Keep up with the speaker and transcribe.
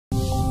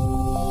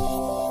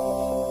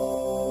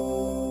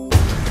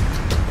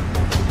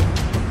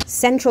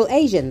Central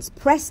Asians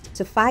pressed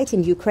to fight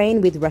in Ukraine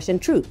with Russian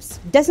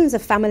troops. Dozens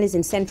of families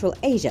in Central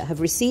Asia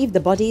have received the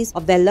bodies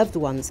of their loved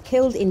ones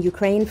killed in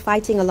Ukraine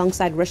fighting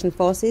alongside Russian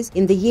forces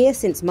in the year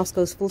since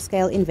Moscow's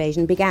full-scale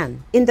invasion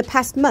began. In the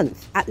past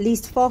month, at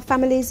least 4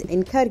 families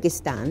in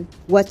Kyrgyzstan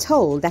were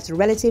told that a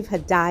relative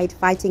had died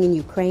fighting in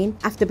Ukraine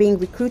after being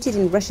recruited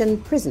in Russian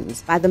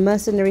prisons by the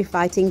mercenary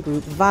fighting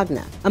group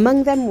Wagner.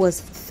 Among them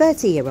was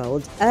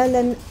 30-year-old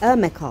Erlen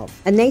Ermekov,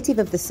 a native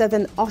of the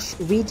southern Osh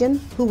region,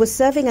 who was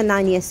serving a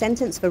 9-year sentence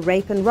for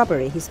rape and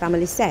robbery, his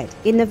family said.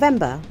 In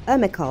November,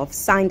 Ermekov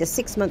signed a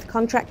 6-month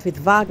contract with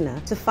Wagner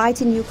to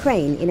fight in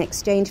Ukraine in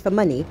exchange for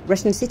money,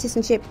 Russian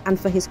citizenship, and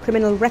for his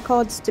criminal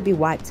records to be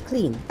wiped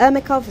clean.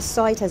 Ermekov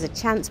saw it as a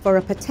chance for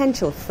a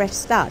potential fresh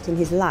start in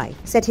his life,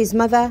 said his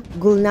mother,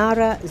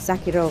 Gulnara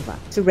Zakirova,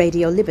 to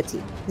Radio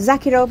Liberty.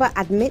 Zakirova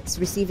admits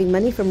receiving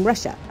money from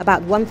Russia,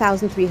 about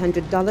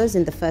 $1,300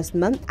 in the first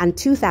month and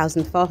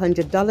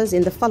 $2,400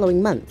 in the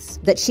following months,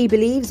 that she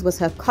believes was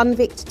her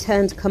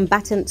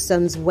convict-turned-combatant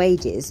son's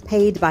wages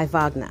paid by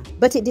Wagner.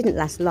 But it didn't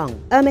last long.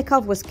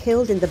 Ermekov was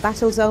killed in the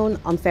battle zone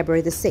on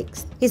February the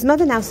 6th. His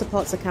mother now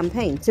supports a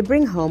campaign to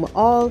bring home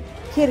all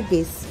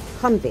Kyrgyz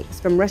convicts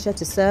from Russia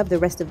to serve the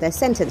rest of their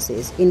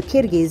sentences in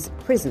Kyrgyz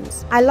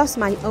prisons. I lost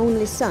my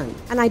only son,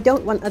 and I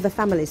don't want other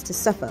families to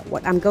suffer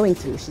what I'm going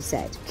through, she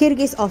said.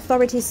 Kyrgyz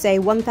authorities say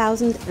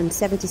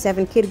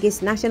 1,077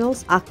 Kyrgyz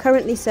nationals are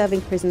currently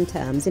serving prison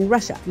terms in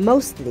Russia,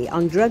 mostly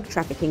on drug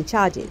trafficking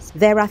charges.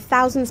 There are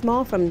thousands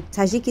more from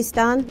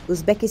Tajikistan,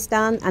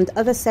 Uzbekistan, and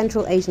other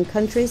Central Asian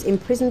countries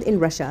imprisoned in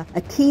Russia,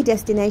 a key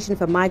destination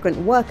for migrant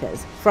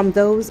workers from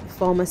those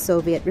former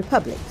Soviet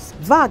republics.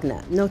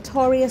 Wagner,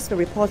 notorious for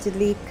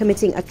reportedly committing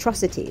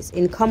atrocities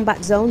in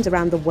combat zones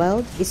around the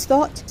world, is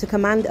thought to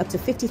command up to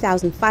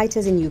 50,000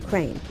 fighters in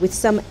Ukraine, with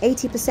some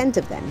 80%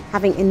 of them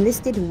having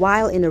enlisted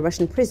while in a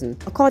Russian prison,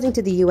 according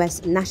to the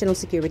US National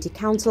Security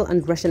Council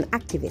and Russian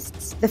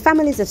activists. The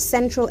families of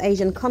Central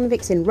Asian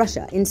convicts in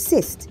Russia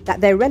insist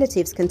that their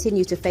relatives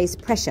continue to face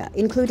pressure,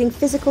 including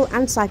physical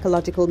and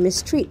psychological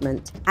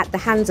mistreatment at the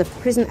hands of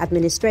prison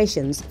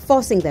administrations,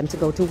 forcing them to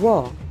go to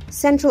war.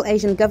 Central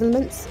Asian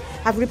governments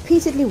have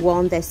repeatedly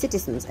warned their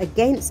citizens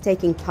against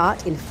taking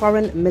part in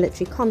foreign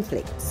military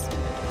conflicts.